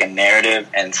can take a narrative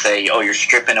and say, oh, you're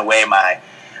stripping away my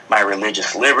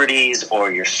religious liberties,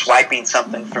 or you're swiping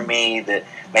something from me that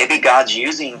maybe God's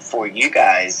using for you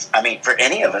guys? I mean, for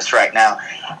any of us right now,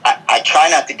 I try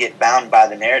not to get bound by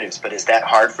the narratives, but is that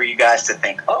hard for you guys to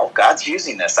think, oh, God's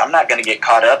using this? I'm not going to get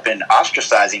caught up in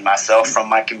ostracizing myself from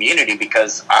my community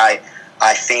because I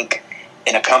think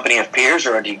in a company of peers,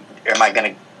 or am I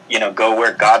going to, go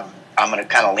where God? I'm going to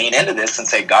kind of lean into this and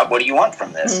say, God, what do you want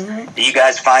from this? Mm-hmm. Do you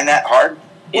guys find that hard?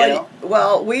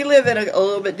 Well, we live in a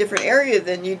little bit different area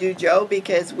than you do, Joe,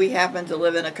 because we happen to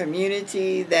live in a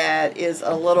community that is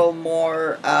a little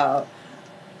more,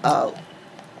 they're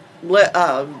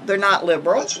not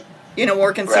liberal,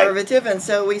 more conservative, right. And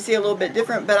so we see a little bit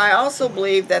different. But I also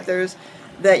believe that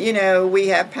we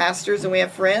have pastors and we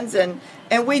have friends, and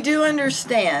we do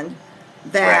understand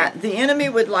that the enemy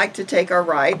would like to take our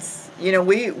rights.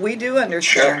 We do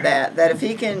understand that if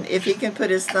he can put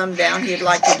his thumb down, he'd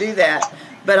like to do that.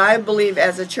 But I believe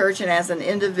as a church and as an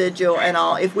individual and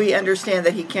all, if we understand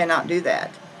that he cannot do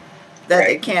that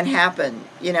it can't happen,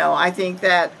 I think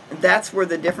that's where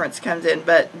the difference comes in.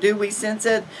 But do we sense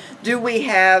it? Do we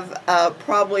have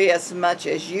probably as much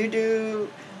as you do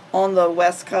on the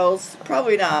West Coast?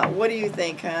 Probably not. What do you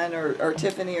think, Hun, or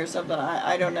Tiffany or something?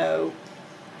 I don't know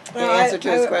the answer to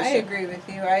this question. I agree with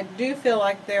you. I do feel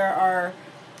like there are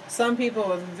some people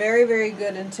with very, very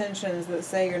good intentions that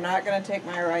say, you're not going to take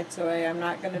my rights away. I'm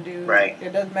not going to do... Right.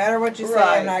 It doesn't matter what you say.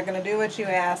 I'm not going to do what you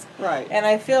ask. Right. And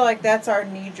I feel like that's our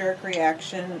knee-jerk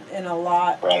reaction in a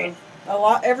lot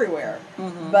everywhere.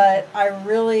 Mm-hmm. But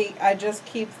I just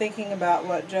keep thinking about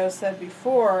what Joe said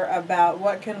before about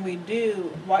what can we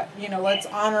do. Let's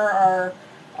honor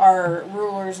our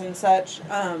rulers and such.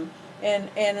 And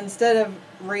instead of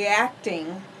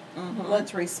reacting... Mm-hmm.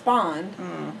 Let's respond,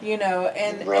 and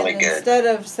instead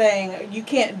of saying, you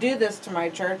can't do this to my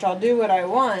church, I'll do what I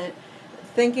want,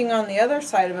 thinking on the other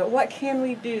side of it, what can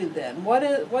we do then? What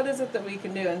is it that we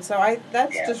can do? And so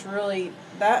just really,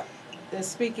 that is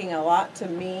speaking a lot to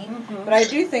me. Mm-hmm. But I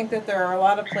do think that there are a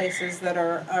lot of places that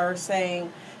are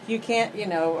saying, you can't,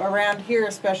 around here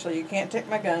especially, you can't take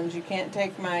my guns, you can't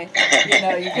take my, you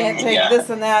can't take this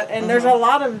and that. And there's a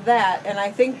lot of that, and I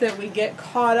think that we get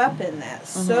caught up in that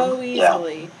so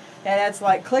easily. And it's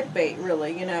like clickbait,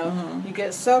 really, You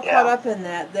get so caught up in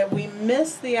that we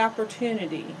miss the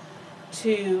opportunity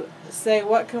to say,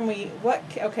 what's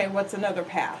another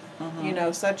path?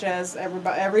 Such as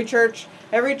every church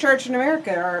in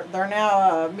America they're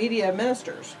now media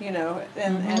ministers,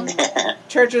 and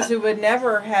churches who would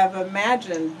never have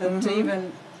imagined them to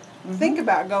even think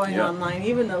about going online,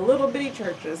 even the little bitty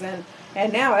churches,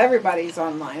 and now everybody's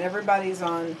online, everybody's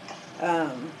on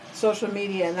social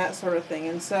media and that sort of thing.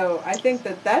 And so I think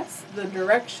that's the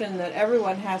direction that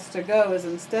everyone has to go, is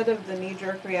instead of the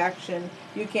knee-jerk reaction,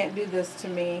 you can't do this to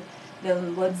me,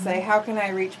 then let's say, how can I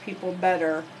reach people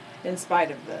better in spite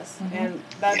of this? Mm-hmm. And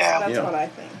that's what I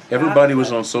think. Everybody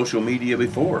was on social media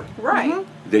before. Right.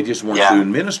 Mm-hmm. They just weren't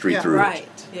doing ministry through it. Right.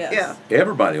 Yes. Yeah.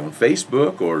 Everybody on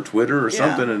Facebook or Twitter or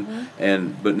something,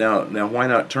 but now why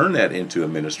not turn that into a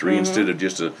ministry instead of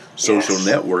just a social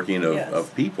networking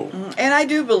of people? Mm-hmm. And I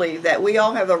do believe that we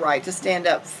all have the right to stand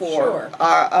up for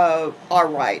our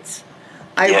rights.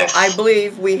 I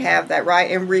believe we have that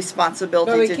right and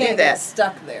responsibility to do that. But we can't get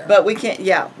stuck there. But we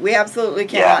can't, we absolutely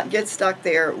cannot get stuck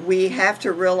there. We have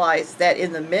to realize that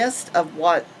in the midst of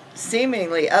what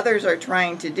seemingly others are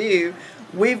trying to do,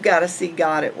 we've got to see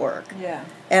God at work. Yeah.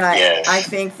 And I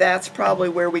think that's probably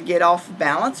where we get off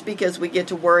balance, because we get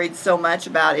to worried so much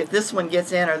about if this one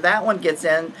gets in or that one gets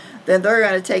in, then they're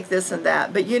going to take this and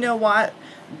that. But you know what?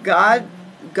 God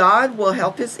will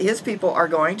help his people are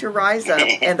going to rise up,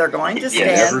 and they're going to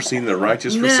stand. Never seen the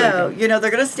righteous forsaken. No,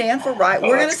 they're going to stand for right.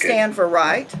 We're going to stand for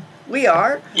right. We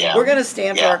are. Yeah. We're going to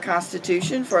stand for our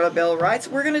Constitution, for the Bill of Rights.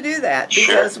 We're going to do that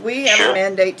because we have a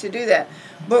mandate to do that.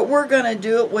 But we're going to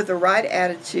do it with the right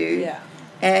attitude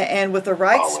and with the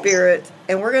right spirit,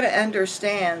 and we're going to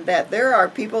understand that there are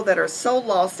people that are so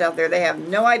lost out there, they have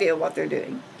no idea what they're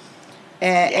doing.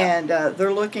 And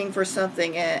they're looking for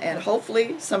something, and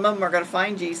hopefully some of them are going to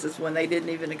find Jesus when they didn't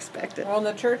even expect it. Well,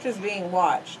 the church is being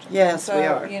watched. Yes, so, we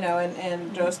are.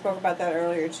 And Joe spoke about that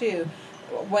earlier too.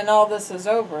 When all this is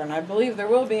over, and I believe there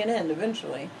will be an end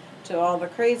eventually to all the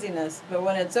craziness, but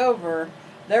when it's over,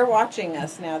 they're watching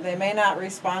us now. They may not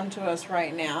respond to us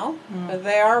right now, but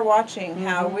they are watching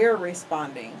how we're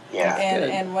responding. Yeah.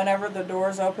 And whenever the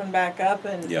doors open back up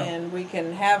and we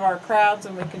can have our crowds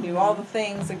and we can do all the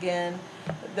things again,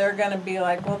 they're going to be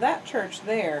like, well, that church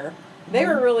there, they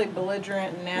were really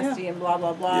belligerent and nasty and blah,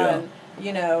 blah, blah.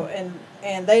 And,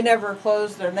 and they never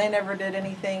closed or they never did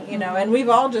anything, and we've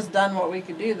all just done what we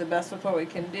could do, the best with what we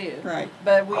can do. Right.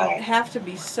 But we have to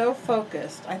be so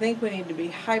focused. I think we need to be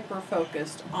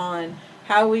hyper-focused on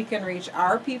how we can reach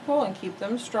our people and keep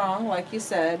them strong, like you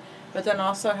said, but then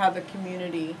also how the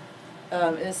community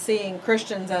is seeing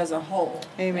Christians as a whole.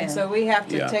 Amen. And so we have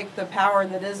to take the power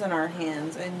that is in our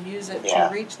hands and use it to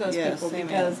reach those people,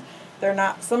 because they're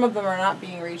not. Some of them are not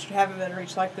being reached, haven't been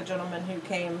reached, like the gentleman who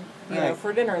came, Right.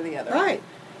 for dinner the other. Right.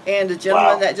 And the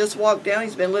gentleman Wow. that just walked down,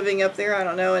 he's been living up there, I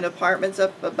don't know, in apartments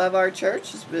up above our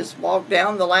church. He's just walked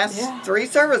down the last Yeah. 3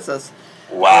 services.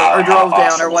 Wow. Or drove how down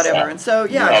awesome or is whatever. that? And so,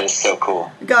 That yeah, is so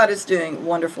cool. God is doing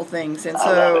wonderful things. And I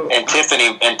love so, it.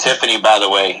 And Tiffany, by the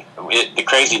way, the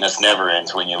craziness never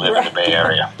ends when you live in the Bay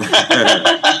Area.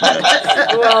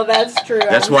 Well, that's true.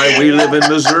 That's why we live in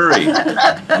Missouri.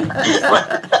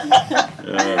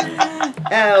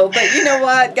 oh, but you know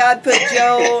what? God put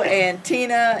Joe and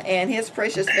Tina and his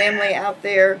precious family out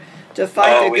there to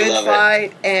fight Oh, the we good love it.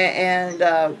 fight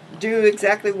and do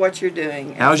exactly what you're doing.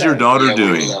 And How's so- your daughter Yeah, we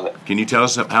doing? love it. Can you tell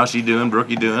us how she doing,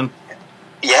 Brookie doing?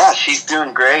 Yeah, she's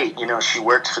doing great. She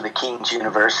works for the King's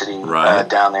University Right.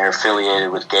 down there, affiliated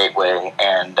with Gateway,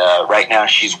 and right now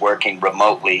she's working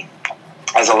remotely,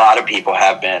 as a lot of people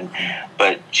have been.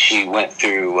 But she went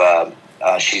through.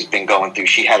 She's been going through.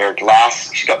 She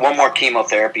got one more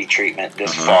chemotherapy treatment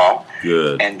this fall,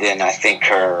 Good. and then I think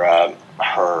her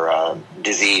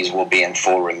disease will be in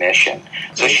full remission.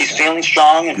 So she's feeling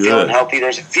strong and Good. feeling healthy.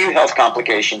 There's a few health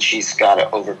complications she's got to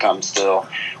overcome still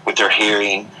with her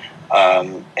hearing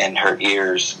and her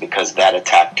ears, because that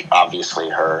attacked obviously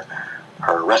her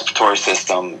respiratory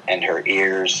system and her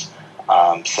ears.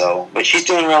 But she's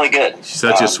doing really good. She's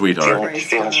such a sweetheart.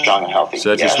 Feeling strong and healthy.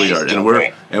 Such a Yeah, sweetheart. she's And doing we're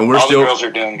great. and we're All still the girls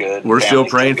are doing good. we're still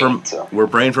Family's praying doing for good, so. we're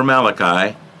praying for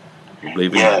Malachi. We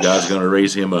believe Yes. God's going to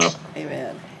raise him up.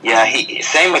 Amen. Yeah,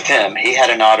 same with him. He had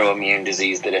an autoimmune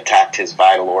disease that attacked his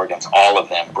vital organs, all of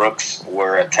them. Brooks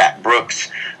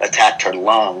attacked her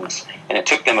lungs, and it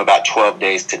took them about 12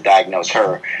 days to diagnose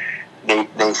her. They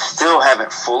still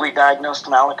haven't fully diagnosed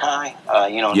Malachi.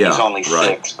 Yeah, he's only right.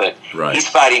 6, but Right. he's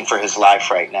fighting for his life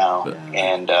right now.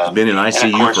 And He's been in and of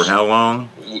ICU course, for how long?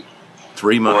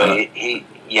 3 months. Boy,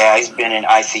 he's been in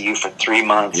ICU for 3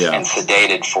 months Yeah. and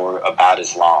sedated for about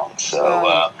as long. So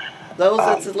Wow. Those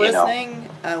that's you know. listening,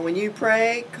 when you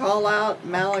pray, call out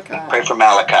Malachi. pray for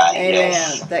Malachi. Amen.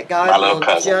 Yes. That My God little will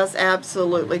cousin. just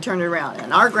absolutely turn it around.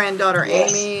 And our granddaughter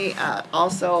Yes. Amy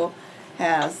also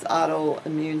has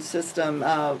autoimmune system.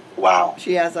 Wow.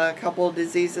 She has a couple of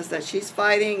diseases that she's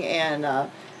fighting, and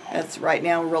that's right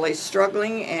now really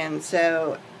struggling. And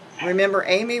so remember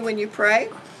Amy when you pray.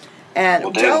 And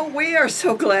Will do. Joe, we are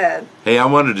so glad. Hey, I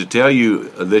wanted to tell you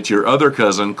that your other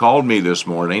cousin called me this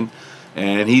morning,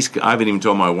 and I haven't even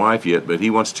told my wife yet, but he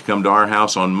wants to come to our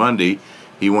house on Monday.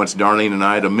 He wants Darlene and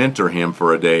I to mentor him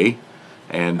for a day.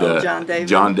 And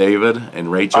John David.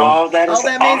 And Rachel. Oh, that is Oh,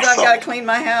 that means I've awesome. got to clean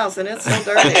my house, and it's so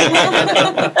dirty.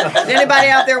 Does anybody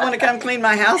out there want to come clean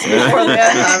my house before then?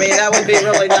 I mean, that would be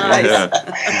really nice.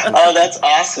 Yeah. Oh, that's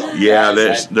awesome. Yeah,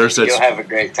 Guys, they're such- You'll have a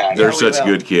great time. They're we such will.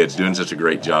 good kids, doing such a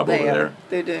great job over They are. there.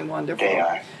 They're doing wonderful. They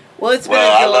are. Well, it's been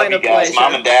Well, I a joy love and you a guys. pleasure.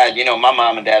 Mom and Dad, my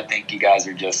mom and Dad think you guys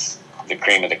are just the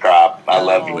cream of the crop. I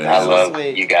love you. Oh, I that's love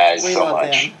sweet. you guys We so love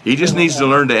much. them. He just needs to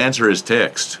learn to answer his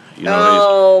text.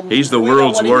 Oh, he's the we don't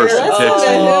world's wanna worst hear at it.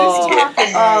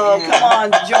 texting. Oh, come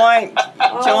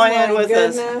on, join in with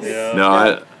us. Yeah.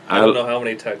 No, I don't know how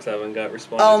many texts I haven't got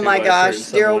responded Oh to my by gosh,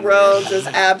 certain Daryl someone. Rhodes is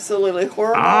absolutely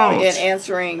horrible Ouch. in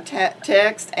answering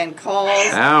text and calls.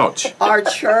 Ouch. Our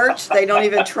church, they don't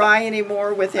even try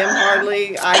anymore with him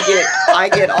hardly. I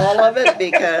get all of it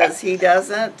because he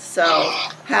doesn't. So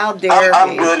how dare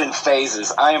I'm he? good in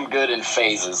phases. I am good in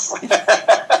phases.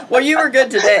 Well, you were good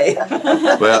today.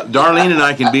 Well, Darlene and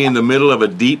I can be in the middle of a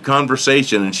deep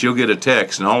conversation, and she'll get a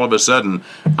text, and all of a sudden,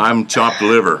 I'm chopped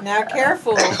liver. Now,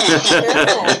 careful.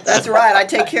 Careful. That's right. I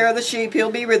take care of the sheep.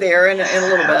 He'll be there in a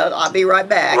little bit. I'll be right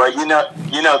back.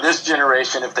 Well, this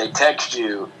generation, if they text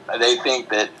you, they think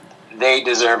that they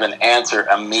deserve an answer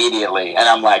immediately. And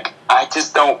I'm like, I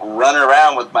just don't run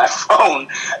around with my phone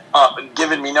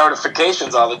giving me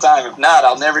notifications all the time. If not,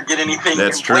 I'll never get anything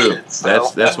That's true. completed.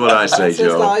 So. That's what I say, That's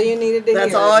just all Joe. you needed to hear.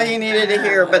 That's all you needed to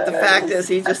hear. But the fact is,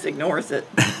 he just ignores it.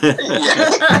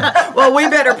 Yeah. Well, we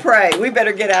better pray. We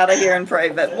better get out of here and pray.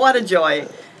 But what a joy.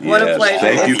 What a Yes, pleasure.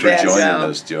 Thank you it's for been, joining Joe.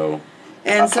 us, Joe.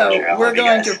 And My so pleasure. I we're love you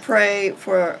going guys. to pray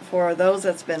for those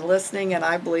that's been listening, and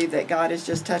I believe that God is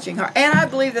just touching hearts. And I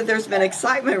believe that there's been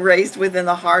excitement raised within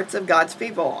the hearts of God's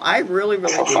people. I really,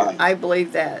 really So do. fun. I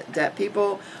believe that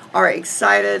people are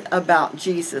excited about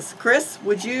Jesus. Chris,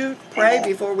 would you pray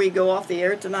before we go off the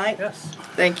air tonight? Yes.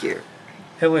 Thank you.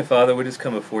 Heavenly Father, we just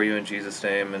come before you in Jesus'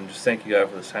 name, and just thank you, God,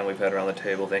 for this time we've had around the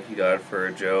table. Thank you, God, for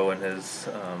Joe and his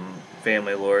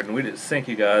family, Lord. And we just thank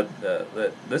you, God,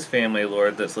 that this family,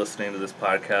 Lord, that's listening to this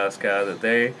podcast, God, that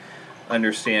they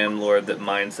understand, Lord, that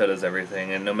mindset is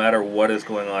everything. And no matter what is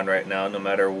going on right now, no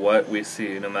matter what we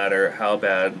see, no matter how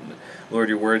bad, Lord,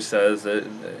 your word says that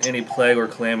any plague or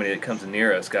calamity that comes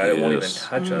near us, God, it won't even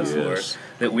touch us, Lord.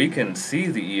 That we can see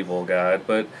the evil, God,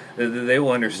 but that they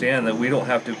will understand that we don't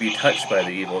have to be touched by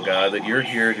the evil, God, that you're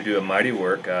here to do a mighty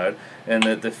work, God, and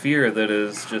that the fear that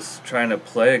is just trying to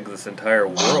plague this entire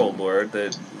world, Lord,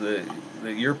 that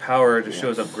your power just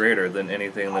shows up greater than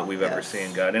anything that we've ever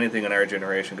seen, God. Anything in our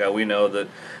generation, God. We know that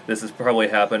this has probably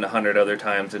happened 100 other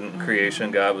times in creation,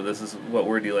 God, but this is what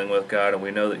we're dealing with, God, and we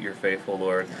know that you're faithful,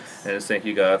 Lord. And just thank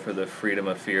you, God, for the freedom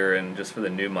of fear and just for the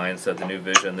new mindset, the new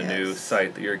vision, the new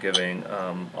sight that you're giving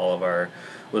all of our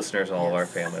listeners and all of our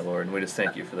family, Lord. And we just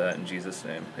thank you for that in Jesus'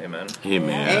 name. Amen.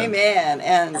 Amen. Amen.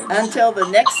 And until the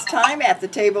next time at the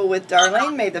table with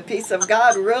Darlene, may the peace of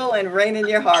God rule and reign in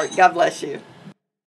your heart. God bless you.